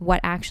what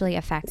actually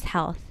affects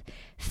health,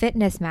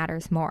 fitness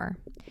matters more.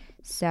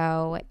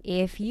 So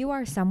if you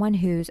are someone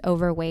who's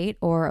overweight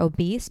or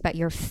obese, but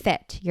you're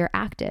fit, you're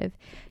active,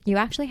 you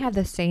actually have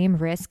the same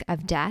risk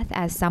of death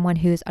as someone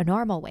who's a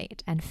normal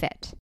weight and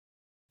fit.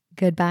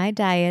 Goodbye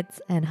diets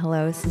and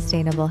hello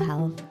sustainable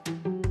health.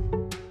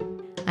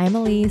 I'm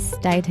Elise,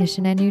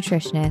 dietitian and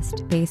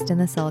nutritionist based in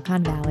the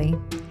Silicon Valley.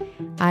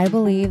 I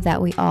believe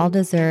that we all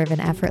deserve an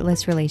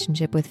effortless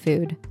relationship with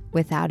food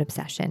without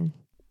obsession.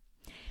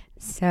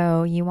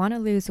 So you want to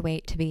lose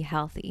weight to be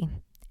healthy?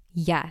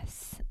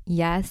 Yes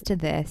to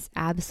this,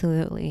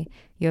 absolutely.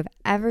 You have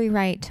every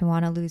right to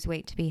want to lose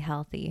weight to be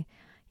healthy.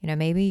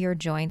 Maybe your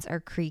joints are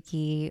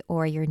creaky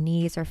or your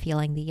knees are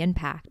feeling the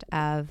impact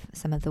of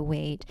some of the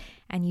weight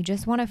and you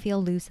just want to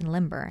feel loose and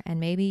limber. And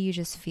maybe you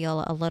just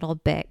feel a little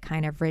bit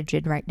kind of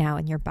rigid right now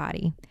in your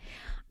body.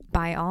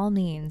 By all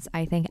means,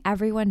 I think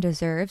everyone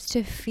deserves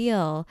to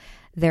feel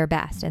their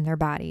best in their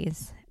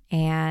bodies.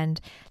 And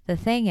the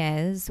thing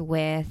is,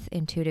 with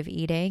intuitive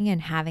eating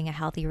and having a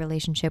healthy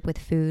relationship with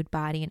food,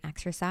 body, and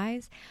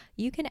exercise,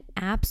 you can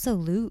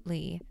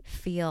absolutely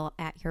feel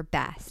at your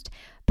best,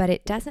 but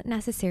it doesn't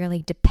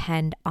necessarily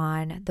depend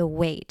on the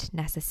weight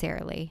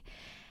necessarily.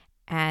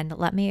 And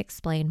let me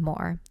explain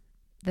more.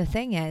 The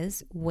thing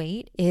is,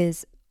 weight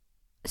is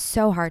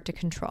so hard to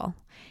control.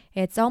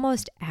 It's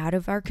almost out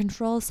of our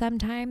control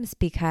sometimes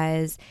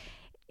because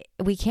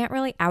we can't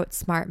really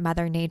outsmart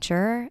Mother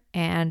Nature,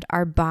 and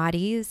our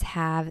bodies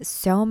have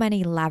so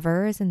many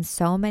levers and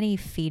so many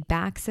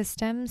feedback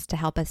systems to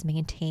help us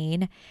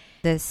maintain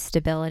this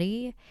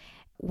stability.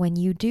 When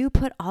you do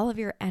put all of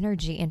your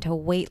energy into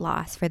weight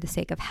loss for the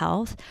sake of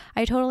health,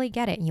 I totally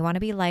get it. You want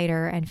to be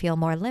lighter and feel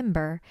more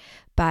limber,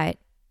 but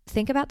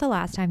think about the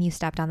last time you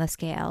stepped on the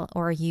scale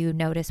or you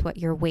noticed what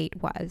your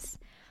weight was.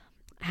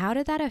 How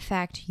did that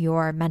affect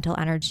your mental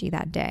energy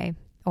that day?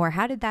 Or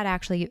how did that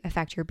actually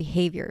affect your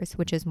behaviors,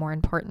 which is more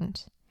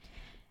important?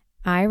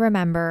 I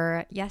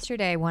remember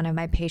yesterday, one of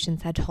my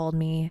patients had told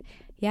me,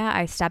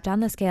 I stepped on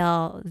the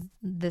scale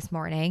this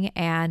morning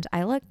and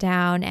I looked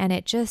down and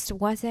it just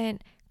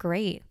wasn't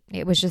great.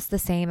 It was just the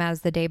same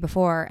as the day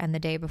before and the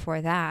day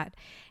before that.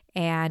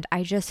 And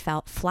I just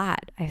felt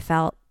flat. I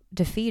felt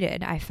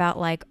defeated. I felt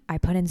like I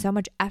put in so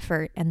much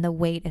effort and the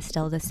weight is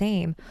still the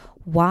same.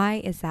 Why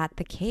is that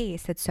the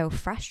case? It's so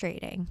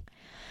frustrating.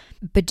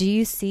 But do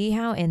you see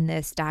how in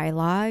this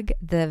dialogue,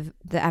 the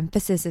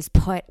emphasis is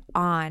put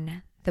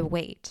on the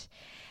weight?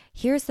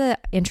 Here's the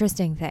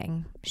interesting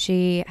thing.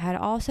 She had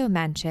also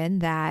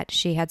mentioned that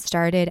she had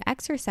started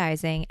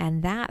exercising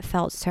and that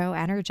felt so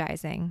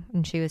energizing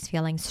and she was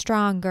feeling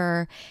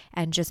stronger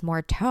and just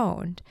more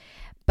toned.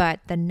 But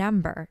the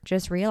number,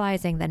 just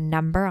realizing the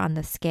number on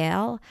the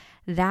scale,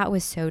 that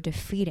was so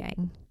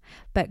defeating.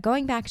 But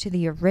going back to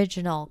the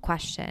original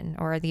question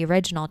or the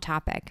original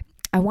topic,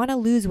 I want to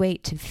lose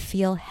weight to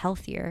feel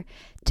healthier,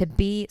 to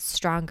be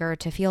stronger,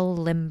 to feel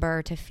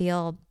limber, to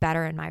feel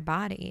better in my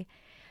body.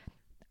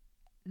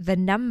 The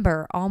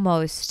number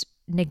almost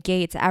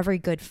negates every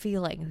good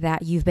feeling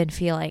that you've been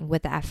feeling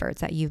with the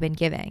efforts that you've been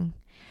giving.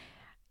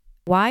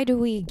 Why do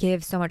we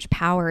give so much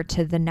power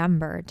to the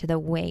number, to the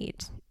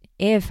weight,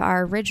 if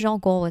our original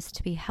goal was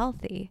to be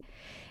healthy?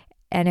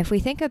 And if we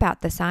think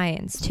about the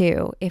science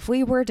too, if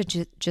we were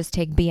to just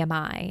take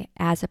BMI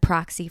as a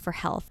proxy for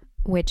health,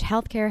 which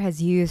healthcare has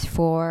used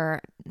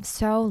for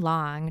so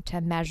long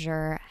to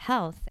measure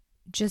health.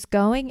 Just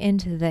going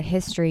into the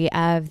history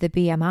of the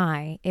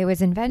BMI, it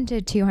was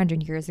invented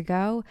 200 years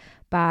ago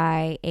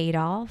by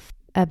Adolf,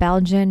 a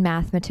Belgian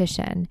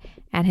mathematician,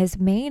 and his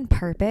main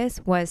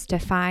purpose was to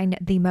find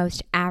the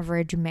most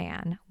average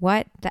man,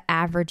 what the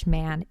average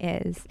man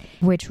is,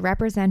 which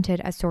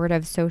represented a sort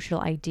of social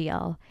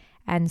ideal.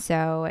 And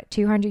so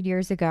 200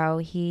 years ago,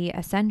 he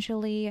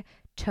essentially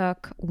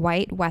took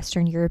white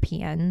Western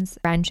Europeans,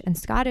 French and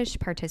Scottish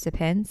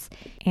participants,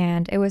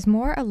 and it was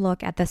more a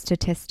look at the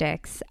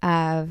statistics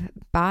of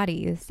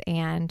bodies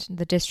and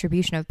the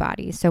distribution of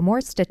bodies. So more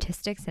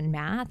statistics and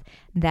math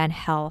than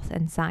health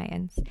and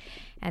science.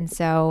 And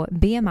so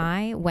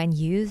BMI, when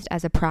used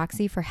as a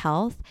proxy for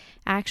health,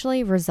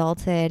 actually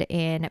resulted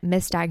in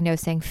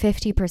misdiagnosing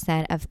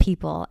 50% of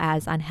people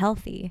as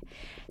unhealthy.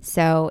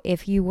 So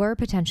if you were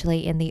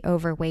potentially in the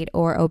overweight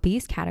or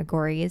obese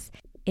categories,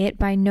 it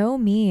by no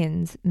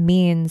means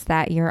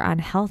that you're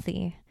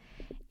unhealthy.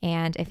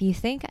 And if you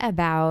think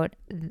about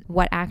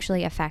what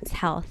actually affects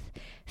health,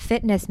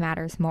 fitness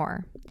matters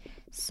more.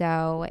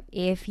 So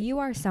if you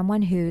are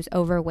someone who's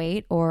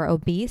overweight or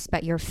obese,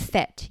 but you're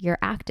fit, you're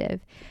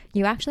active,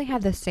 you actually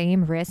have the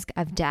same risk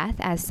of death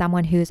as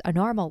someone who's a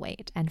normal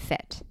weight and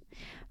fit.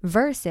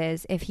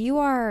 Versus if you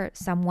are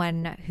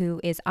someone who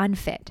is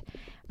unfit,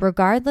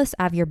 regardless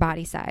of your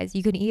body size,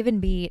 you can even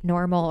be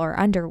normal or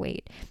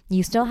underweight,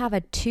 you still have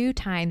a 2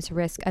 times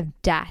risk of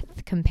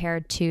death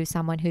compared to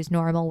someone who's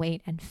normal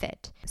weight and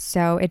fit.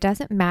 So it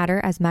doesn't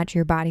matter as much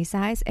your body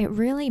size. It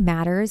really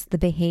matters the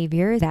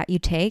behavior that you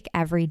take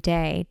every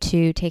day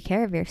to take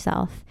care of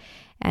yourself.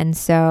 And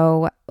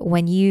so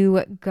when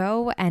you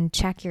go and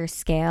check your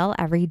scale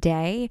every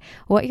day,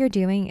 what you're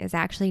doing is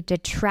actually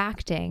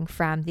detracting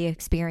from the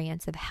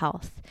experience of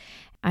health.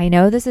 I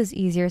know this is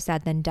easier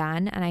said than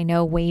done, and I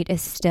know weight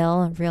is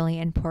still really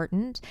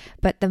important,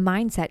 but the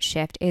mindset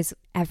shift is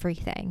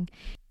everything.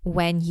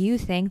 When you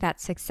think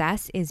that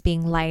success is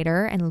being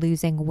lighter and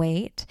losing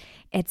weight,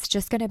 it's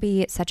just going to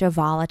be such a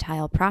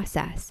volatile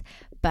process.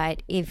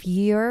 But if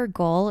your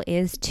goal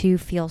is to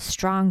feel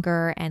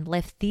stronger and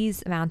lift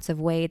these amounts of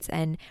weights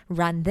and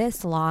run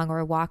this long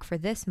or walk for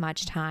this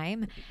much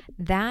time,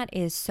 that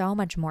is so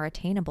much more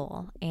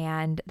attainable.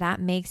 And that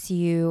makes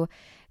you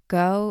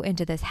go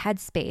into this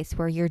headspace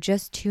where you're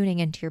just tuning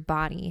into your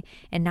body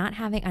and not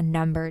having a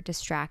number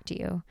distract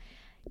you.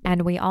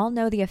 And we all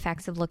know the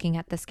effects of looking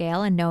at the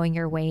scale and knowing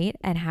your weight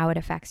and how it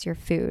affects your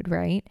food,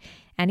 right?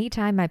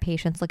 Anytime my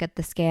patients look at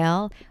the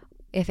scale,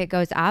 if it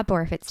goes up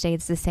or if it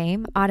stays the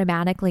same,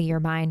 automatically your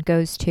mind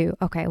goes to,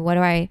 okay, what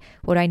do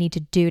I need to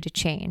do to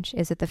change?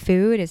 Is it the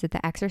food? Is it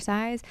the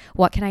exercise?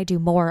 What can I do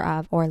more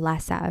of or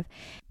less of?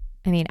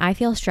 I mean, I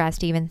feel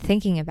stressed even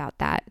thinking about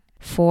that.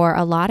 For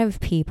a lot of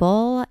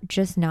people,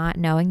 just not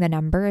knowing the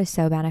number is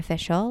so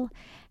beneficial.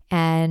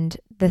 And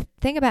the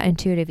thing about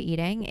intuitive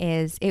eating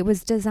is it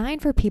was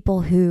designed for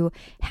people who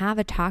have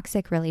a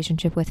toxic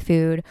relationship with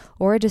food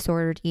or a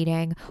disordered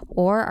eating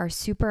or are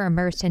super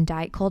immersed in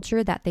diet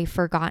culture that they've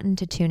forgotten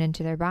to tune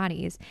into their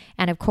bodies.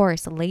 And of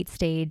course, late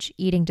stage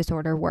eating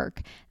disorder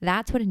work.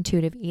 That's what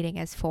intuitive eating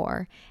is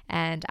for.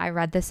 And I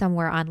read this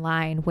somewhere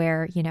online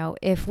where,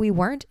 if we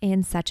weren't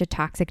in such a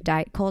toxic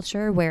diet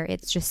culture where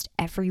it's just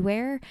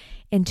everywhere,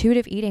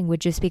 intuitive eating would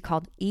just be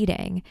called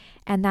eating.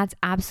 And that's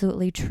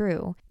absolutely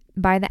true.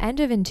 By the end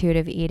of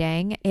intuitive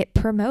eating, it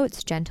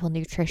promotes gentle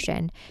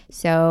nutrition.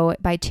 So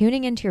by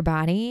tuning into your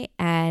body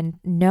and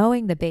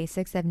knowing the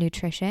basics of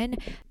nutrition,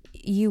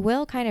 you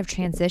will kind of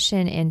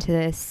transition into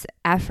this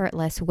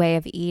effortless way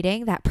of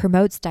eating that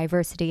promotes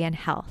diversity and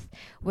health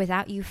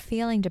without you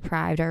feeling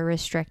deprived or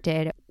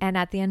restricted. And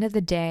at the end of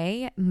the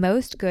day,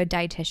 most good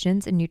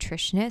dietitians and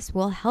nutritionists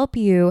will help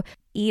you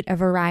eat a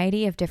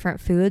variety of different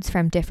foods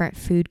from different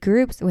food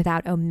groups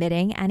without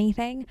omitting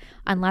anything,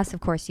 unless, of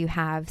course, you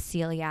have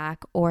celiac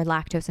or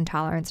lactose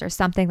intolerance or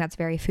something that's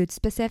very food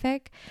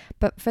specific.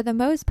 But for the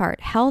most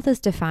part, health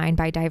is defined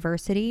by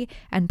diversity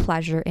and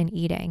pleasure in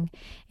eating.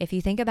 If you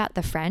think about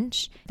the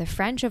French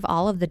of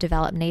all of the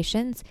developed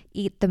nations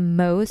eat the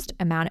most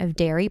amount of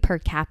dairy per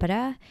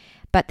capita,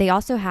 but they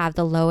also have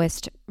the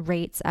lowest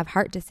rates of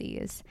heart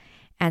disease.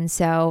 And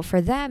so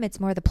for them, it's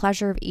more the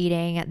pleasure of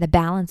eating, the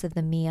balance of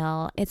the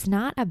meal. It's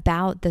not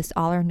about this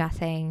all or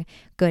nothing,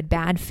 good,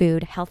 bad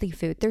food, healthy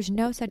food. There's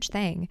no such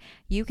thing.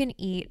 You can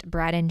eat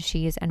bread and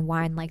cheese and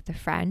wine like the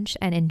French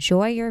and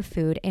enjoy your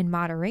food in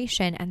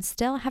moderation and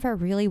still have a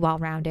really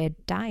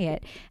well-rounded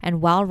diet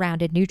and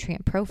well-rounded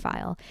nutrient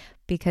profile.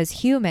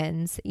 Because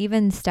humans,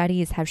 even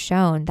studies have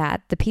shown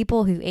that the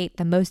people who ate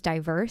the most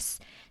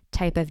diverse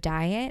type of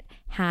diet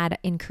had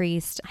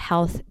increased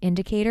health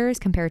indicators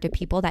compared to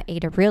people that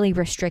ate a really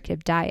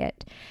restrictive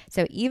diet.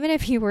 So even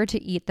if you were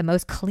to eat the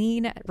most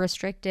clean,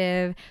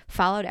 restrictive,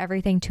 followed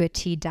everything to a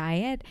T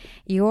diet,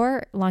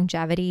 your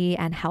longevity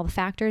and health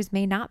factors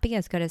may not be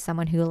as good as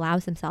someone who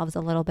allows themselves a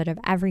little bit of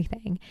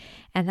everything.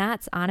 And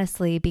that's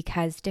honestly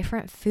because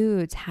different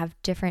foods have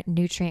different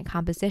nutrient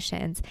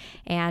compositions,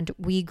 and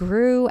we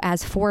grew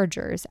as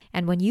foragers.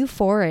 And when you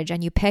forage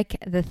and you pick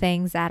the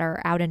things that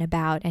are out and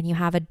about and you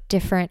have a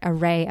different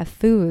array of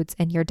foods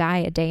in your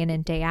diet day in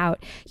and day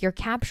out, you're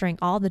capturing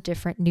all the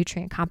different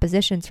nutrient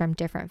compositions from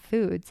different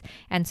foods.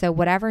 And so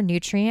whatever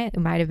nutrient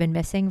might have been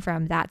missing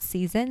from that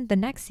season, the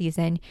next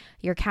season,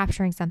 you're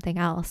capturing something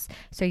else.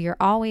 So you're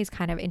always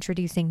kind of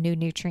introducing new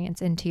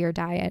nutrients into your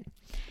diet.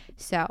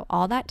 So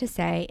all that to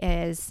say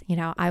is,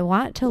 I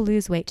want to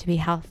lose weight to be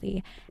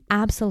healthy.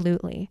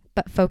 Absolutely.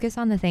 But focus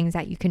on the things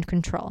that you can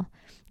control.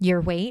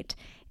 Your weight,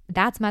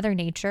 that's Mother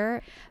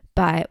Nature.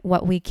 But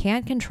what we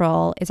can't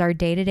control is our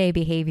day-to-day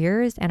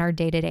behaviors and our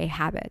day-to-day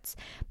habits.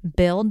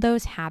 Build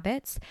those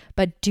habits,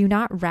 but do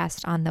not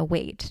rest on the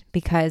weight,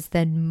 because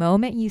the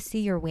moment you see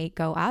your weight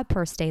go up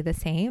or stay the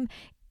same,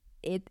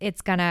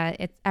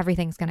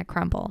 everything's gonna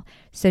crumble.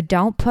 So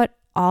don't put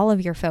all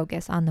of your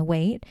focus on the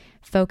weight,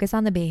 focus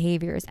on the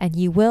behaviors, and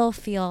you will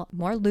feel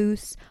more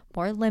loose,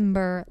 more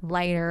limber,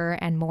 lighter,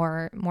 and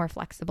more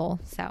flexible.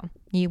 So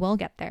you will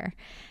get there.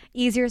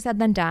 Easier said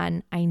than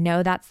done. I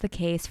know that's the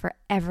case for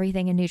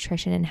everything in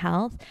nutrition and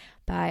health,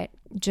 but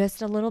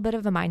just a little bit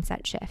of a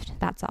mindset shift.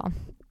 That's all.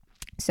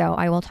 So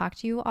I will talk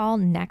to you all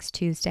next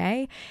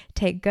Tuesday.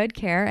 Take good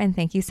care, and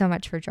thank you so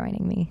much for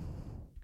joining me.